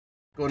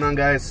What's going on,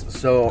 guys?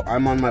 So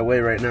I'm on my way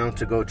right now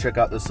to go check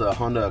out this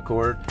Honda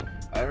Accord.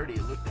 I already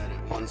looked at it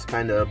once,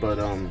 kinda, but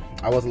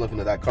I wasn't looking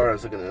at that car. I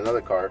was looking at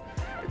another car.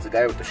 It's a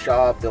guy with the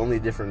shop. The only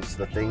difference,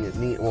 the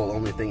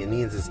only thing it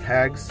needs is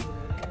tags.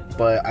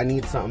 But I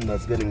need something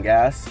that's good in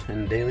gas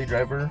and daily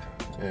driver,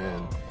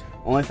 and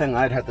only thing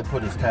I'd have to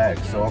put is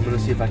tags. So I'm gonna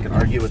see if I can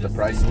argue with the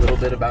price a little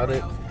bit about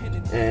it.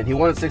 And he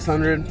wanted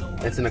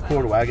 $600. It's an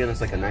Accord wagon.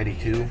 It's like a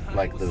 92,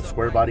 like the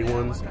square body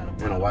ones,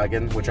 and a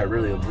wagon, which I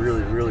really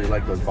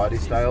like those body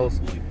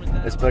styles,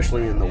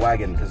 especially in the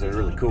wagon because they're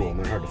really cool and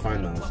they're hard to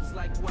find those.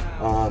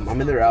 I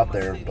mean, they're out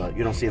there, but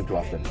you don't see them too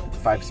often. It's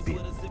 5-speed,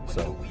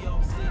 so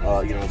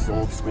you know, it's the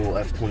old school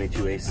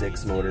F22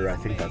 A6 motor. I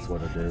think that's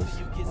what it is,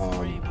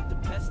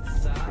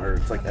 or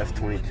it's like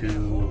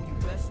F22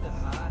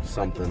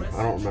 something.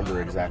 I don't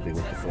remember exactly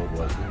what the code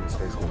was. This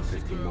guy's going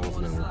 15 miles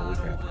an hour. Holy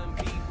crap.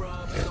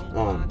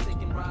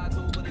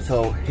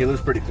 So he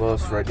lives pretty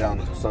close, right down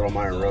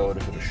Settlemire Road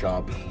at the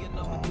shop.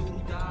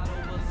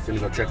 Gonna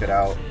go check it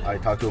out. I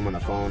talked to him on the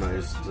phone. I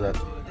just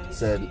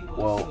said,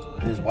 well,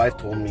 his wife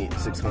told me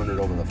 $600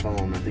 over the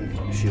phone. I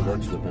think she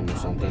works with him or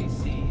something.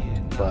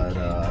 But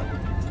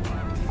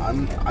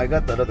I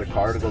got that other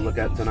car to go look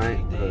at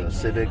tonight, the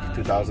Civic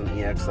 2000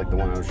 EX, like the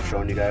one I was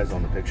showing you guys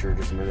on the picture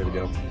just a minute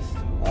ago.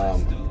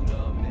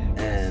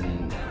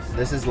 And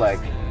this is like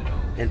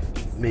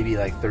maybe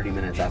like 30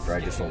 minutes after I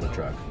just sold the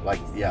truck. Like,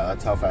 yeah,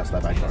 that's how fast I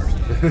buy cars.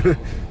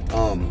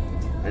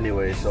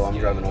 Anyway, so I'm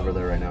driving over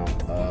there right now.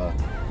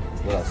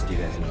 What else do you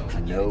guys know?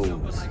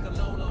 Nose.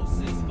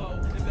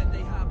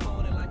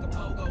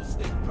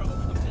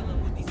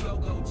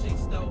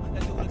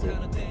 That's it.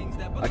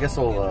 I guess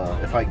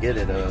I'll, if I get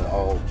it,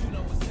 I'll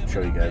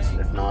show you guys.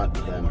 If not,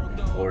 then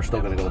we're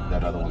still gonna go look at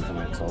that other one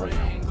tonight, so I'll let you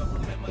know.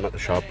 I'm at the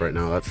shop right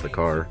now. That's the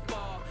car.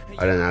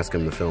 I didn't ask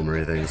him to film or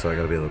anything, so I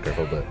gotta be a little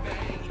careful, but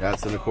yeah,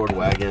 it's an Accord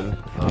wagon.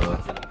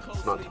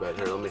 It's not too bad.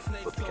 Here, let me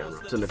flip the camera.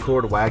 It's an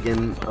Accord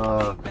wagon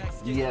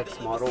EX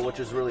model, which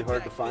is really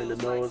hard to find in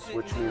those,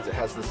 which means it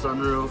has the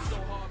sunroof,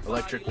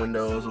 electric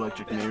windows,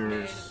 electric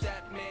mirrors,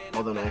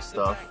 all the nice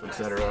stuff,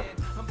 etc.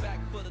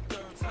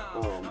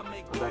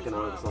 I'm backing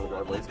out of this on the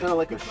driveway. It's kind of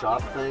like a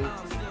shop thing,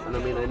 and I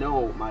mean, I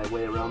know my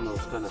way around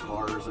those kind of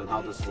cars and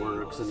how this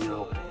works, and you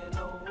know,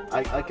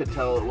 I could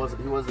tell he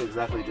wasn't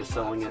exactly just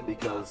selling it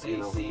because, you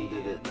know, he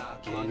needed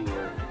money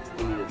or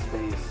he needed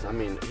space. I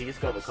mean, he's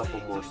got a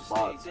couple more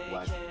spots,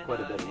 like quite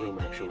a bit of room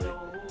actually.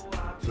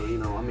 So, you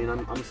know, I mean,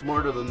 I'm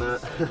smarter than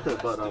that.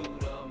 But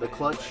the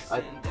clutch,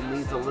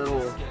 needs a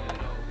little.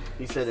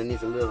 He said it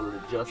needs a little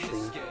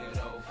adjusting.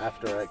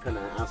 After I kind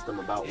of asked him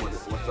about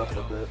what's up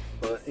with it,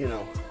 but you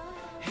know,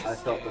 I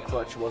felt the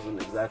clutch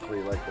wasn't exactly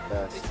like the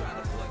best.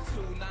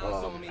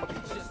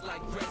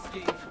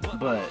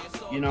 But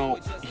you know,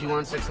 he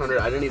wanted $600.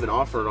 I didn't even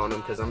offer it on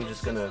him because I'm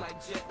just gonna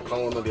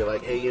call him and be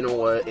like, hey, you know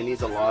what? It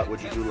needs a lot.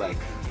 Would you do like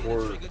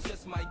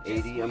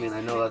 $480? I mean,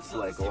 I know that's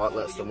like a lot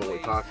less than what we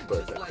talked,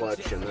 but the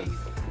clutch, and then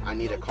I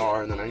need a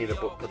car, and then I need to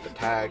put the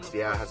tags.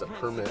 Yeah, it has a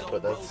permit,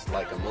 but that's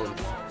like a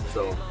month.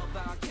 So,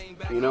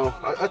 you know,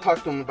 I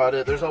talked to him about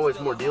it. There's always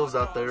more deals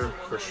out there,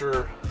 for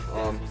sure.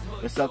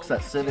 It sucks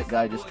that Civic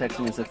guy just texted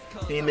me and said,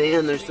 hey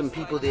man, there's some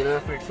people that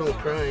offered full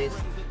price.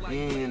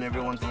 And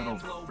everyone's a little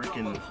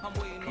freaking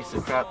piece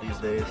of crap these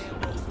days.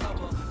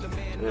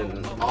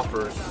 And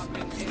offers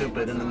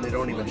stupid, and then they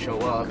don't even show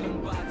up.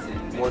 And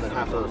more than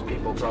half of those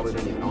people probably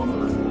didn't even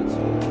offer.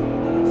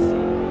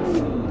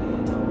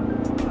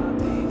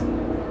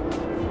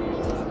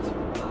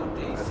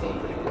 That's going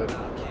pretty quick.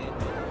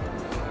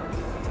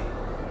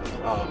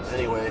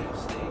 Anyway,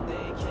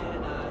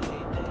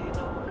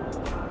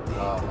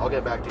 I'll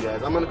get back to you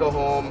guys. I'm gonna go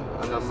home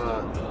and I'm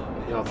gonna,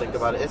 you know, think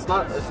about it. It's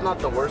not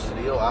the worst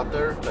deal out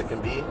there that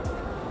can be.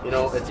 You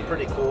know, it's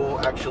pretty cool.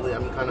 Actually,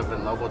 I'm kind of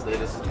in love with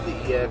it. It's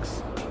the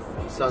EX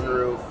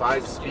sunroof,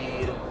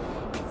 5-speed.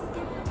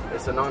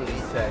 It's a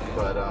non-VTEC,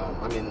 but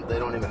I mean, they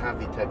don't even have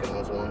VTEC in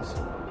those ones.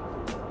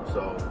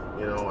 So,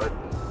 you know,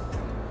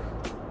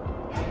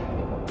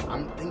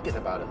 I'm thinking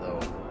about it though.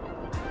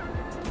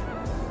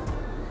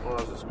 Oh,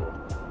 that was a squirrel.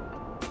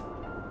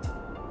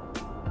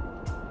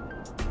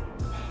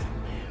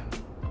 Man.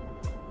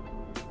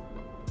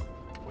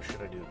 What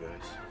should I do,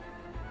 guys?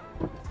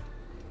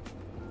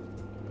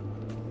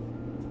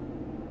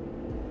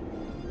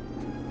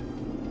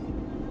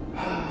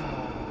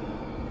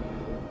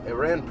 It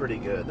ran pretty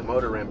good. The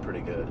motor ran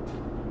pretty good.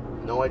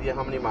 No idea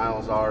how many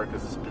miles are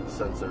because the speed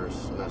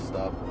sensor's messed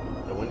up.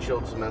 The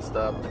windshield's messed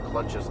up. The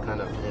clutch is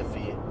kind of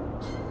iffy.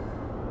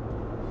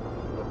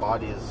 The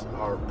bodies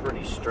are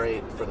pretty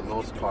straight for the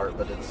most part,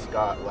 but it's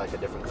got like a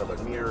different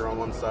colored mirror on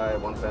one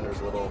side. One fender's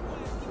a little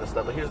messed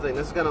up. But here's the thing.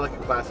 This is kind of like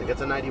a classic.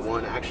 It's a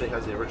 91. It actually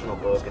has the original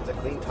book. It's a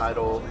clean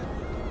title.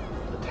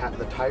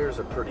 The tires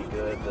are pretty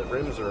good. The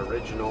rims are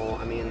original.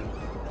 I mean,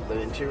 the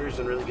interior's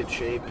in really good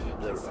shape.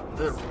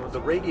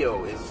 The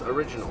radio is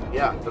original.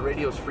 Yeah, the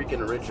radio's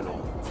freaking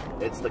original.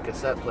 It's the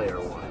cassette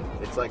player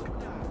one. It's like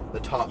the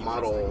top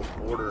model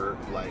order,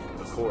 like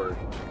Accord.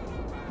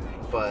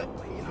 But,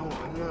 you know,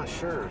 I'm not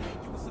sure.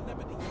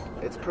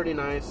 It's pretty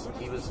nice.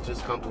 He was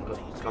just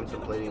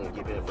contemplating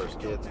keeping it for his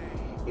kids.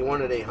 He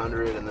wanted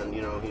 800, and then,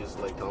 you know, he's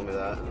like telling me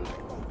that, and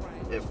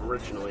if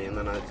originally, and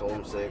then I told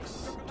him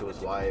 6 to his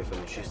wife,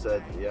 and she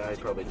said, yeah, I'd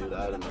probably do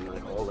that, and then I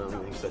called him,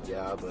 and he said,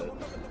 yeah, but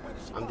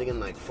I'm thinking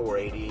like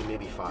 480,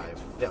 maybe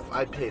 5. Yeah,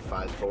 I'd pay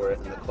 5 for it,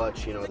 and the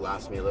clutch, you know,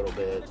 lasts me a little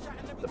bit,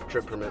 the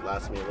trip permit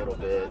lasts me a little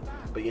bit,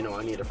 but, you know,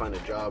 I need to find a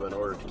job in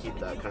order to keep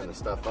that kind of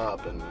stuff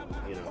up, and,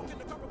 you know,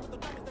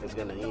 it's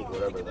gonna need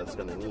whatever that's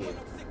gonna need.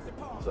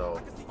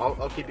 So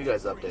I'll keep you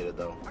guys updated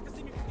though.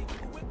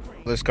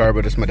 This car,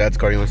 but it's my dad's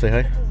car. You wanna say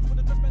hi?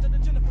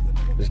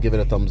 Just give it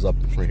a thumbs up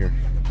right here.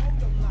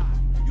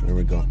 There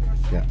we go.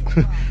 Yeah.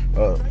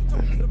 All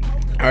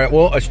right.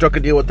 Well, I struck a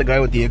deal with the guy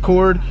with the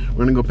Accord. We're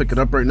gonna go pick it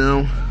up right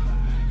now.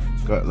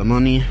 Got the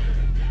money.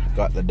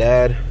 Got the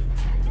dad.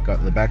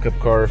 Got the backup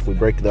car if we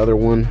break the other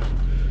one.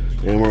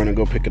 And we're gonna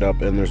go pick it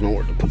up, and there's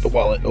nowhere to put the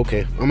wallet.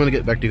 Okay, I'm gonna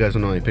get back to you guys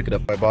when I pick it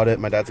up. I bought it.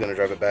 My dad's gonna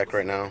drive it back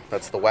right now.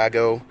 That's the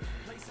Wago.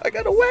 I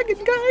got a wagon,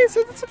 guys.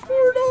 It's a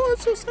Accord. Oh,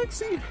 it's so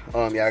sexy.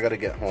 Yeah, I gotta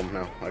get home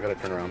now. I gotta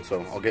turn around.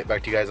 So I'll get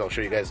back to you guys. I'll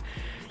show you guys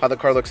how the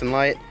car looks in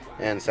light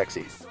and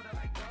sexy.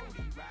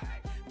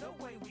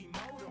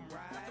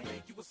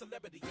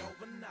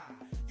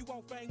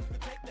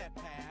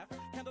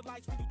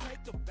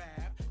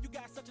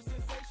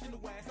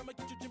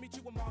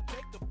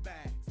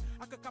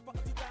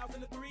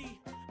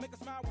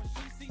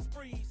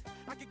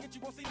 I could get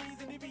you on CDs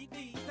and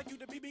DVDs, take you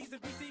to BBs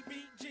and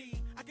BCBG.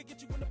 I could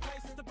get you in the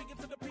places to begin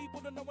to the people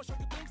to know what show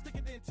you things to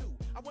get into.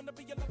 I wanna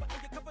be your lover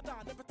and your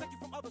confidant and protect you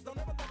from others. Don't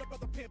ever let a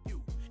brother pimp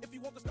you. If you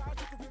want the style,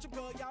 you can reach a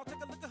girl, y'all.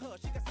 Take a look at her.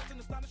 She got such an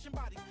astonishing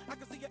body. I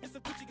can see her in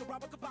some Gucci and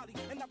Robert Cavalli.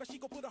 And now she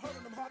gon' put a hurt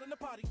on them hard in the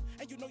party.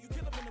 And you know you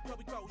kill her when the club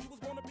we grow. You was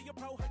born to be a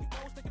pro, how you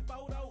pose, taking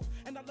photos.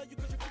 And I love you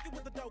cause you freaking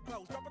with the dope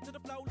clothes. Drop it to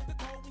the flow, look the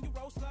cold when you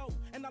roll slow.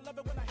 And I love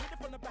it when I hit it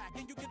from the back.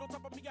 And you get on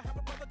top of me, I have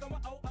a brother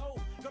going oh oh.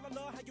 Girl, I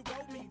love how you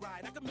roll me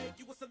right. I can make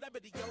you a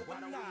celebrity, yo. Why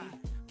don't we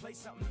play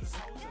something these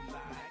hoes are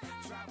like?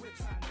 Try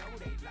whips, I know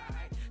they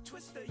like.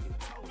 Twister, you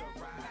told her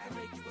right. I can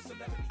make you a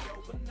celebrity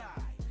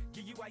overnight.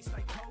 Give you ice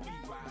like Kobe,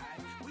 right?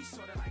 We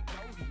sorta like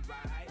Goldie,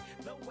 right?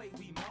 The way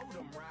we mold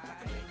them, right?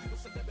 I can make you a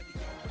celebrity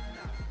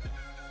overnight.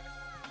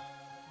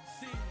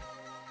 See,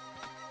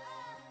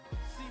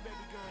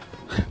 baby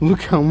girl.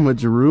 Look how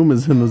much room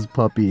is in this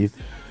puppy.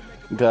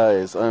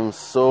 Guys, I'm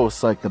so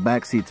psyched. The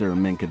back seats are a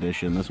mint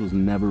condition. This was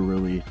never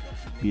really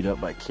beat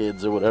up by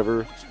kids or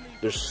whatever.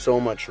 There's so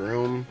much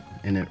room,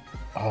 and it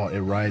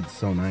rides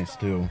so nice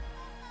too.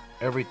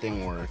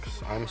 Everything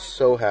works. I'm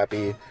so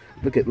happy.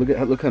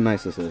 Look how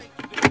nice this is.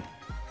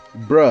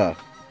 Bruh.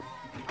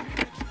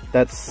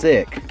 That's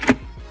sick.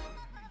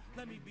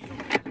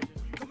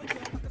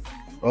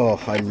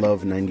 Oh, I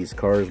love 90s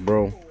cars,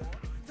 bro.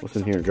 What's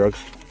in here? Drugs?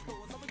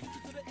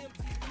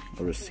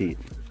 A receipt.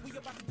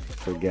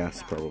 For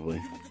gas, probably.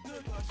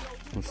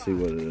 Let's see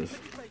what it is.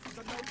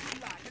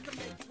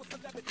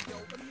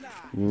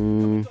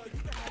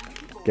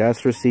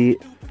 Gas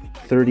receipt,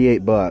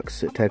 38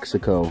 bucks at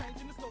Texaco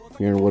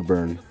here in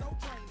Woodburn.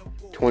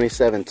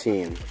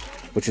 2017,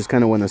 which is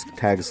kind of when this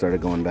tag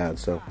started going bad.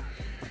 So,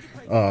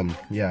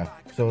 yeah.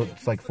 So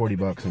it's like 40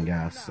 bucks in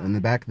gas.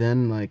 And back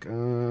then, like,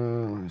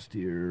 last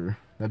year,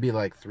 that'd be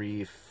like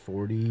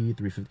 340,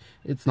 350.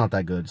 It's not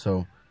that good,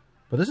 so.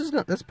 But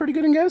that's pretty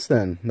good in gas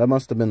then. That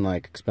must have been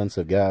like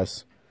expensive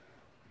gas.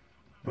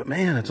 But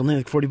man, it's only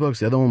like 40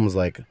 bucks. The other one was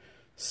like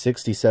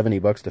 60, 70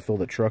 bucks to fill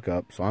the truck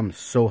up. So I'm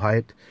so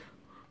hyped.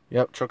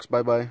 Yep, truck's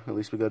bye-bye. At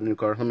least we got a new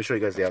car. Let me show you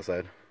guys the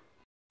outside.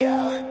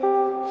 Yeah.